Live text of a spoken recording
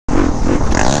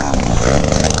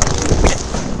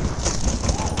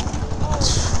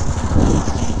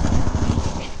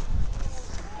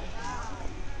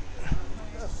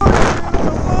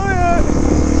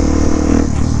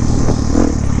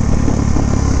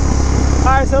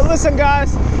Alright, so listen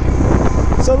guys.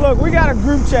 So look, we got a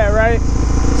group chat, right?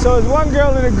 So there's one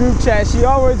girl in the group chat, she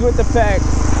always with the pack.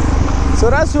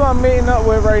 So that's who I'm meeting up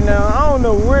with right now. I don't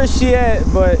know where she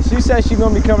at, but she said she's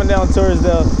gonna be coming down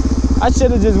Torresdale. I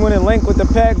should have just went and linked with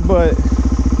the pack, but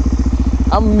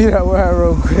I'm gonna meet up with her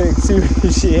real quick, see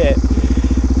where she at.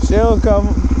 She'll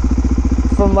come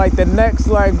from like the next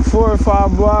like 4 or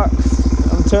 5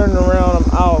 blocks. I'm turning around,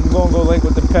 I'm out, I'm gonna go link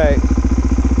with the pack.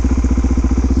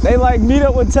 They like, meet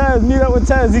up with Tez, meet up with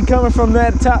Tez. He coming from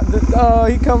that top,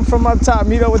 he coming from up top,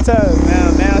 meet up with Tez.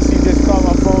 Now she just called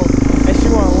my phone and she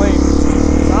wanna link.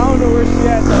 So I don't know where she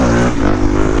at though.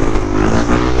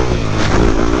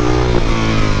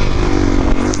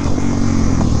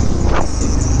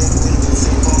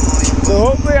 So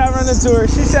hopefully I run into her.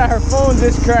 She said her phone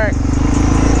just cracked.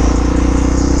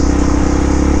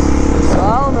 So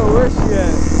I don't know where she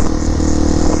at.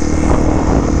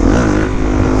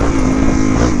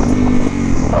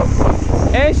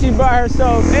 And she by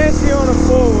herself, and she on a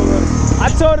four-wheeler. I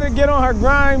told her to get on her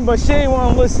grind, but she ain't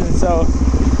want to listen, so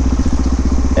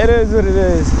it is what it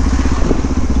is.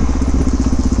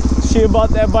 She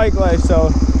about that bike life,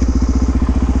 so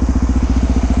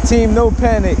team no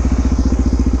panic.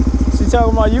 She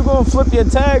talking about, you gonna flip your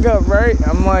tag up, right?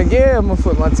 I'm like, yeah, I'm gonna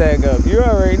flip my tag up. You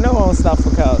already know I don't stop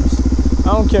for couch.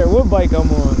 I don't care what bike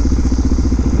I'm on.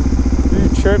 You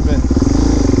tripping.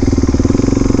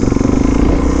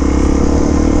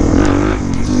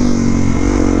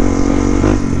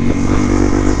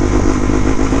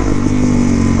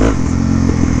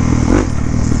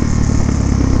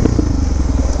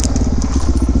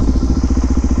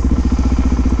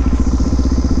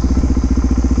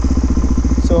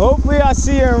 So hopefully I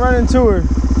see her and run into her.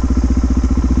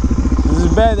 This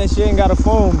is bad that she ain't got a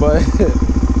phone, but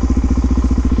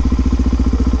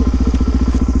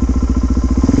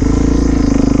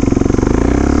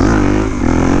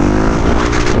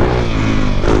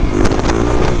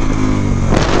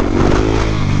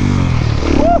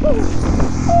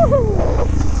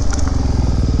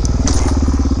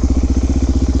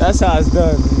that's how it's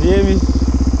done. You hear me?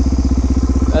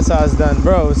 That's how it's done,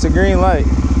 bro. It's a green light.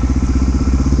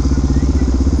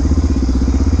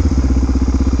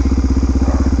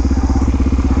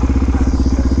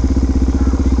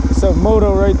 It's a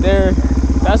moto right there.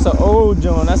 That's an old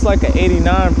joint. That's like an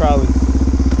 89 probably.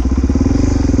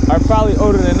 Or probably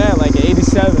older than that, like an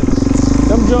 87.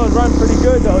 Them joints run pretty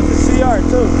good though. It's a CR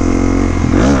too.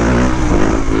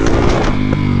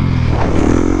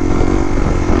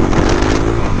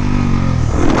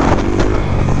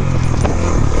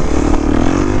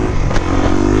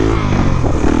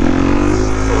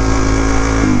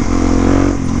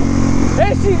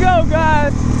 There she go,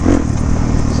 guys.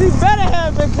 She better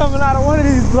have been coming out of one of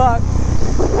these blocks.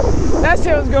 That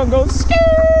shit was gonna go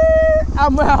scared.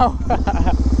 I'm out.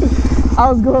 I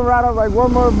was going right up like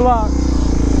one more block.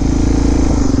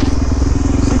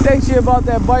 She thinks she about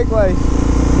that bike life.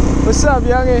 What's up,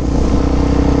 youngin'?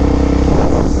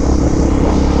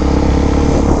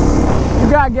 You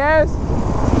got gas?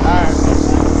 Alright.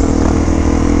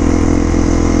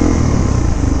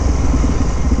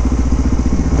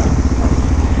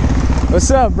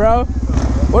 What's up, bro?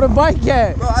 What a bike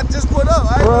at? Bro, I just put up.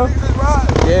 I ain't gonna just ride.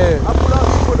 Yeah. I put up,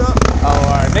 you put up. Oh,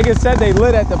 alright. Niggas said they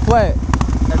lit at the plat.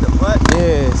 At the butt?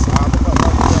 Yes.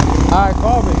 Alright,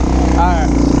 call me.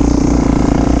 Alright.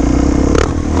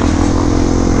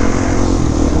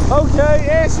 Okay,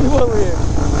 and she will live.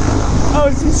 Oh,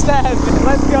 she stabbed it.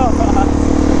 Let's go.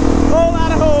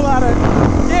 Whole lot of.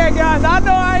 Yeah, guys, I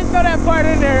know I ain't throw that part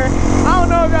in there. I don't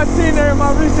know if y'all seen her in my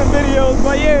recent videos,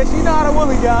 but yeah, she know how to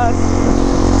wheelie, guys.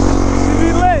 She be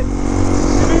lit.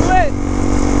 She be lit.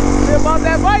 She about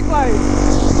that bike life.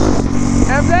 You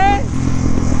know what I'm saying?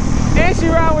 And she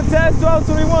ride with Tez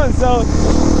 1221, so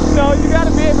you know you gotta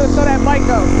be able to throw that bike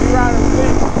up. You ride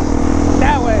with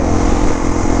that way.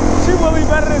 She wheelie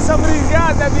better than some of these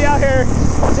guys that be out here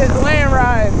just land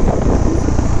riding.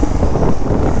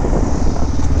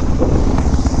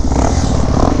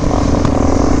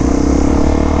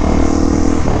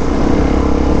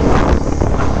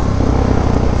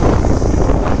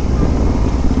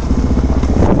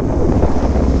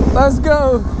 Let's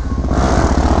go.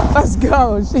 Let's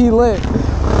go. She lit.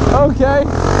 Okay.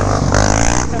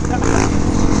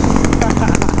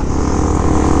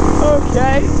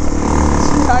 Okay.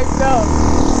 She hyped up.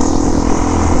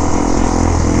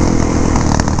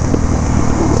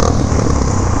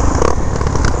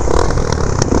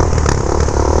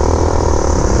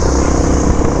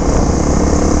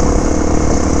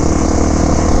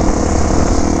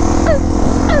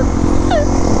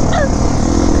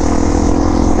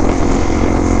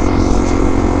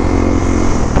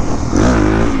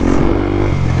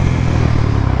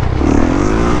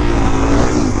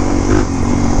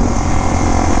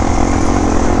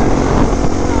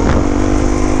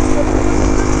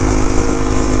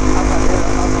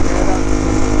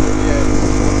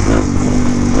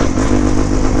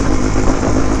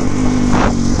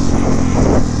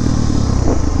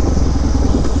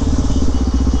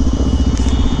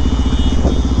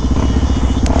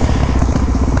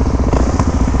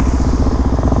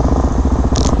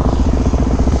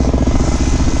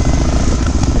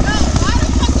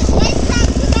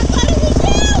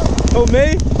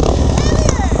 Me?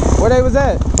 Where they was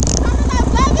at?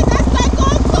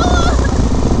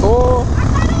 Oh.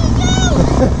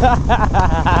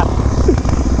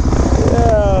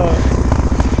 Yeah.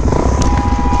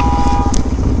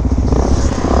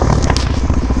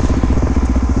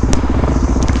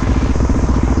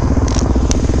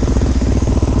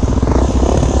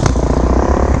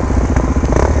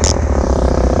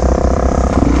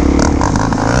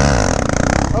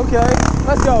 Okay,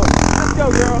 let's go. Let's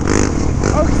go, girl.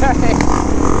 Okay.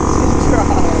 She's dry.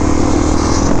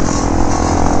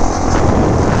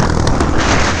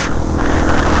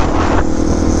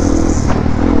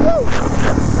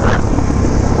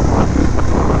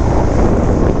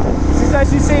 She said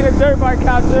she seen a dirt bike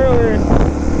couch earlier.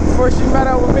 Before she met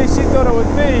up with me, she thought it was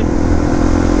me.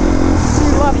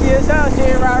 She's lucky as hell she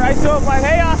ain't right to him like,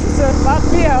 hey officer, lock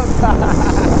me out.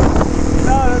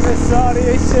 No, that's Miss Saudi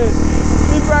and shit.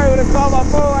 He probably would have called my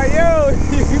phone like, yo,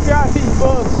 you got me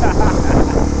booked.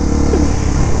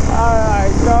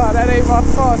 Alright, no, that ain't my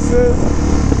fault, sis.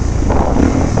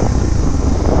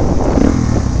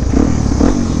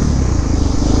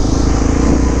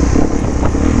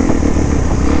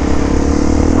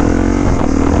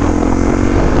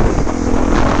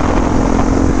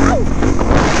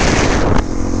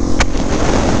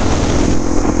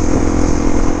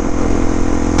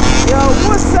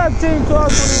 Team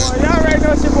 1221. Y'all already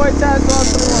know it's your boy Taz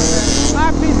 1221,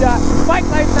 man. IP dot. Bike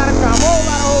life not a crime. Whole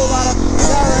lot of.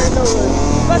 Y'all already know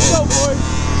it. Let's go, boys.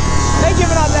 They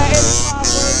giving out that 85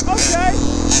 word. Okay.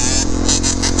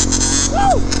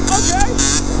 Woo! Okay.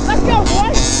 Let's go,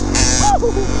 boy. Woo!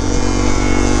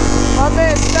 My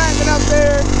man standing up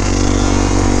there.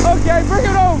 Okay, bring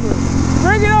it over.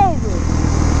 Bring it over.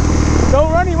 Don't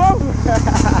run him over.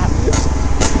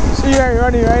 She ain't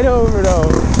running right over, though.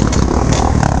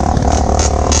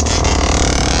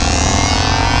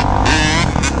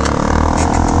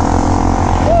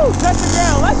 Touch the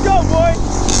ground. Let's go, boy.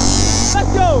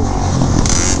 Let's go.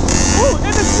 Woo,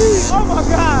 in the seat. Oh my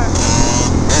God.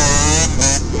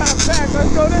 Got a pack.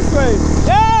 Let's go this way.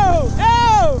 Yo,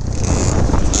 yo.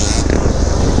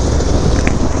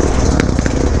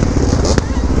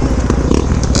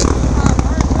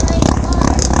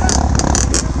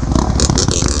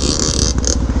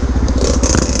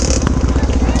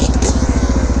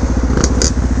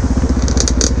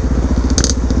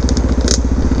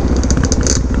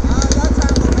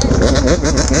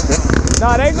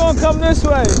 Nah, they gonna come this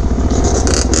way.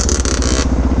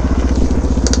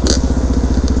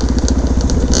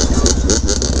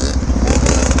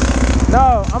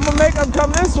 No, I'm gonna make them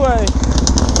come this way.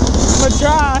 I'm gonna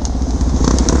try.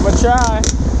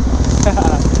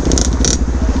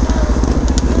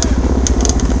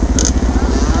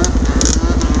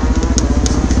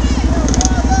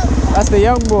 That's the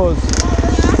young boys.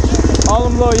 All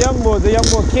them little young boys. The young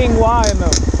boy King Y and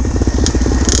them.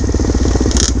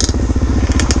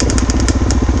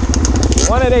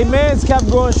 One of their mans kept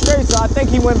going straight, so I think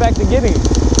he went back to get him.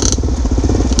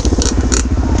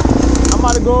 I'm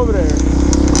about to go over there.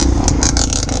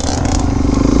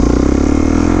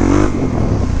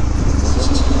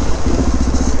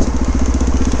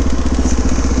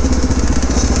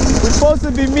 We're supposed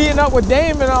to be meeting up with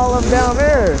Dame and all of them down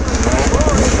there.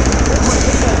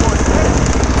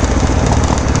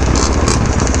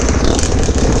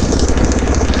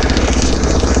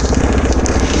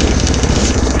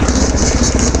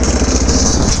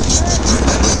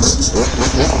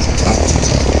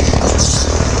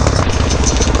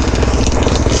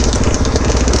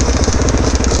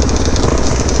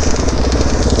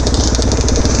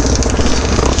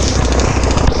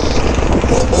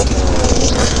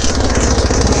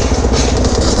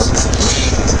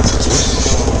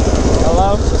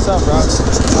 What's up, bro?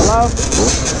 Hello?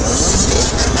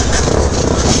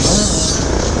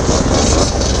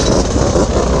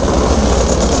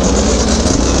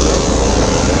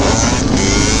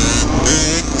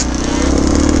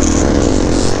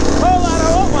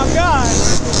 Oh my God.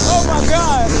 Oh my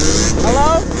God. Hello?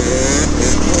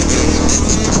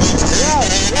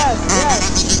 Yes. Huh?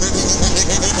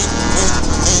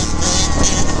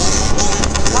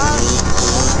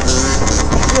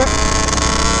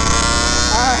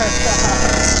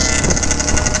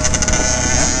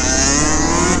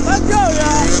 Let's go,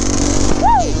 y'all.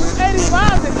 Woo!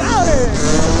 85 is out here.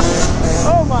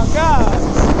 Oh my God.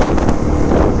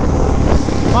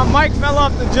 My mic fell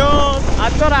off the joint. I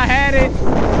thought I had it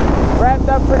wrapped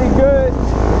up pretty good,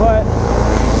 but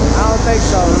I don't think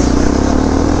so.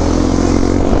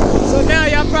 So now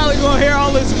y'all probably gonna hear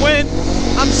all this wind.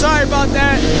 I'm sorry about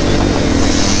that.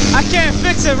 I can't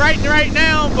fix it right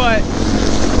now, but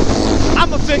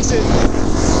I'ma fix it.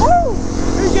 Woo!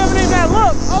 he giving him that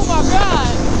look. Oh my God.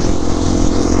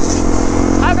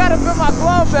 I gotta put my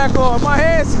glove back on. My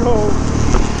hand's cold.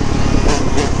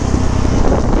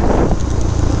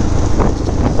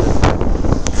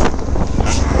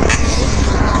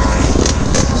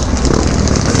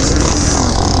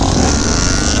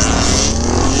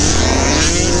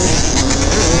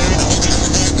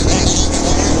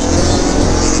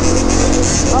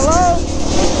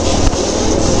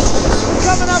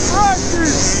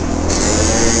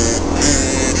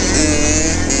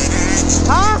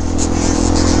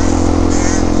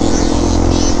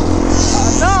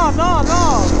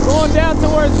 Down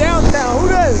towards downtown. Who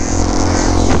this?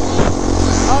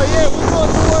 Oh yeah, we're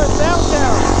going towards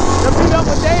downtown to meet up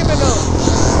with Dave and them.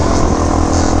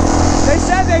 They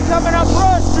said they coming up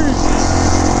Broad Street.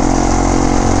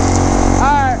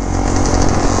 Alright.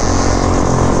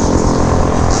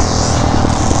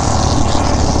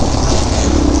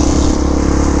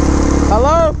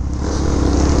 Hello?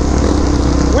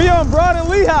 We on Broad and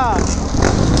Lehigh.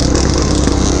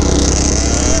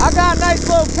 I got a nice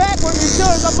little pack with me too.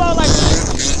 It's about like,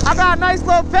 I got a nice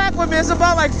little pack with me. It's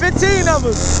about like 15 of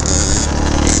us.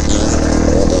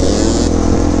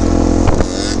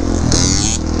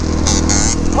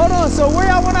 Hold on, so where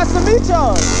y'all want us to meet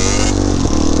y'all?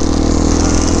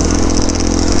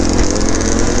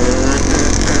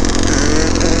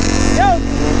 Yo.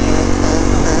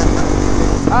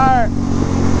 Alright.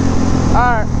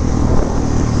 Alright.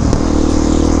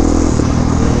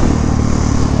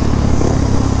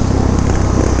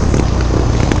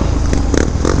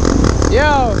 Yo.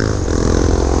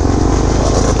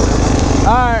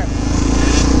 Alright.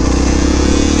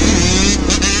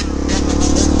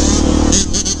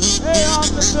 Hey,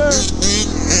 officer.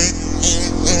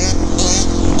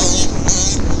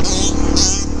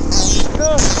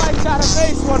 Look, somebody try to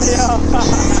face one of y'all.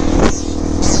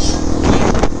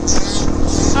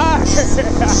 Alright.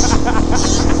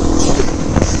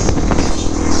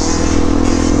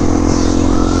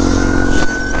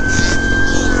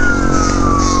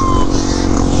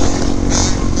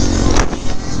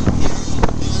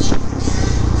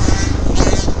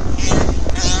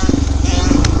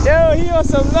 He on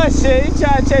some nut shit. He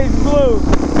trying to chase blue.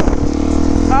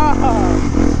 Oh,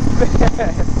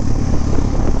 man.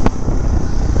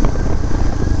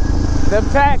 The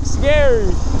pack's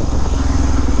scary.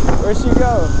 Where'd she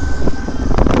go?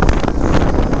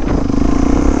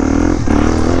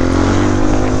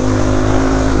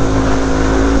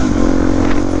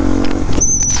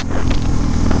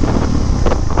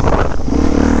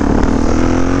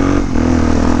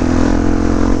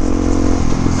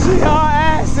 She all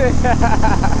acid.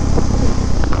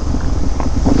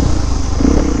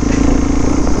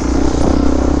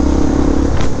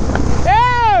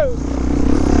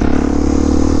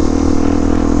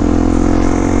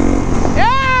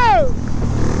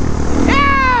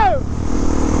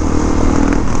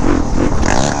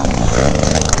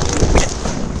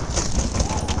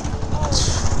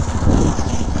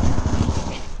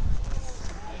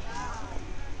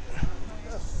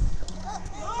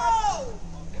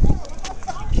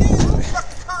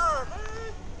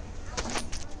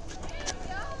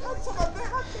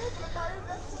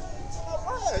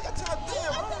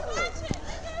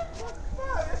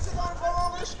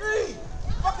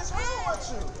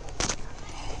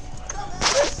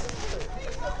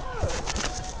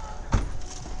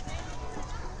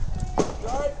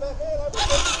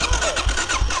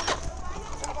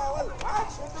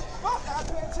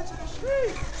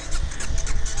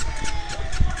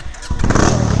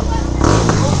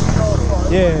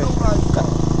 Yeah.